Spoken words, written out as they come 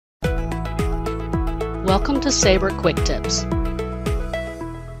Welcome to Sabre Quick Tips.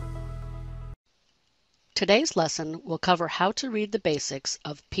 Today's lesson will cover how to read the basics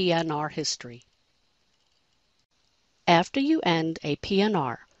of PNR history. After you end a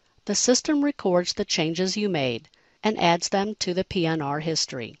PNR, the system records the changes you made and adds them to the PNR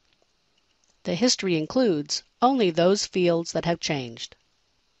history. The history includes only those fields that have changed.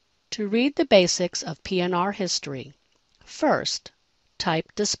 To read the basics of PNR history, first,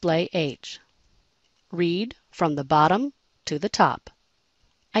 type display H. Read from the bottom to the top.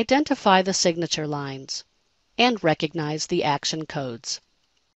 Identify the signature lines and recognize the action codes.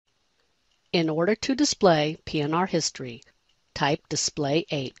 In order to display PNR history, type display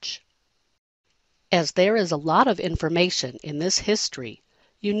H. As there is a lot of information in this history,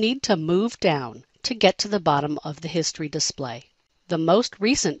 you need to move down to get to the bottom of the history display. The most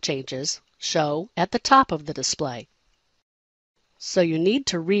recent changes show at the top of the display. So you need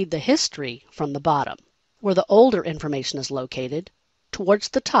to read the history from the bottom, where the older information is located, towards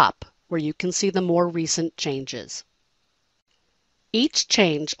the top, where you can see the more recent changes. Each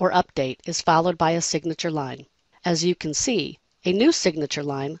change or update is followed by a signature line. As you can see, a new signature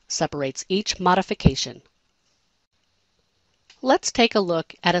line separates each modification. Let's take a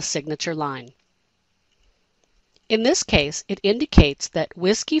look at a signature line. In this case, it indicates that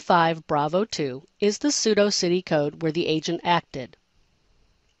Whiskey 5 Bravo 2 is the pseudo-city code where the agent acted.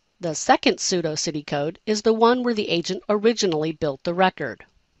 The second pseudo-city code is the one where the agent originally built the record.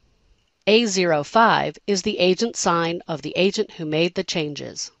 A05 is the agent sign of the agent who made the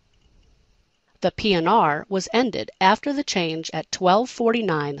changes. The PNR was ended after the change at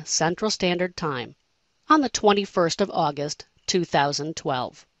 12:49 Central Standard Time on the 21st of August,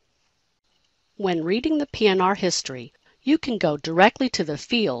 2012. When reading the PNR history, you can go directly to the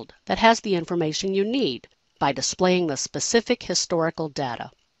field that has the information you need by displaying the specific historical data.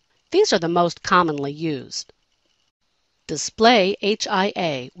 These are the most commonly used. Display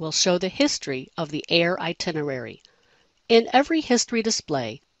HIA will show the history of the air itinerary. In every history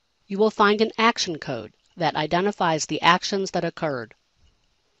display, you will find an action code that identifies the actions that occurred.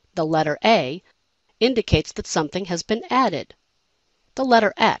 The letter A indicates that something has been added. The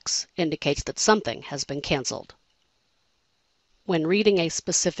letter X indicates that something has been canceled. When reading a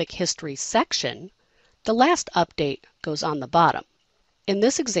specific history section, the last update goes on the bottom. In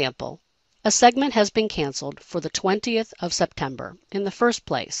this example, a segment has been canceled for the 20th of September in the first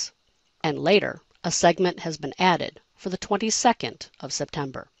place, and later a segment has been added for the 22nd of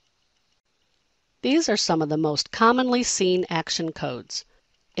September. These are some of the most commonly seen action codes.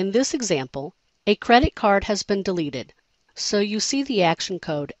 In this example, a credit card has been deleted, so you see the action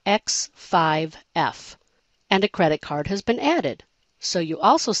code X5F, and a credit card has been added, so you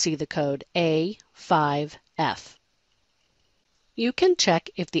also see the code A5F. You can check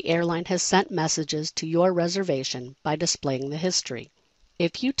if the airline has sent messages to your reservation by displaying the history.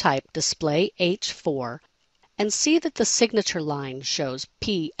 If you type display H4 and see that the signature line shows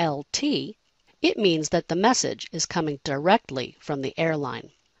PLT, it means that the message is coming directly from the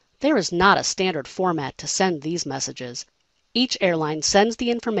airline. There is not a standard format to send these messages. Each airline sends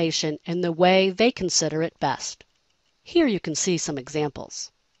the information in the way they consider it best. Here you can see some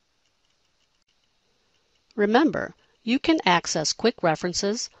examples. Remember, you can access quick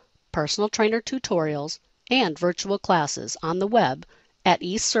references, personal trainer tutorials, and virtual classes on the web at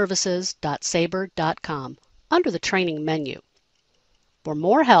eservices.sabre.com under the Training menu. For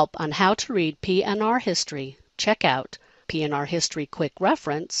more help on how to read PNR history, check out PNR History Quick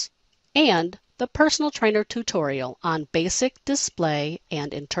Reference and the Personal Trainer tutorial on Basic Display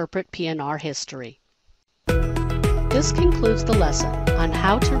and Interpret PNR History. This concludes the lesson on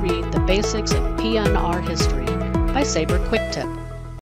how to read the basics of PNR history by Sabre Quick Tip.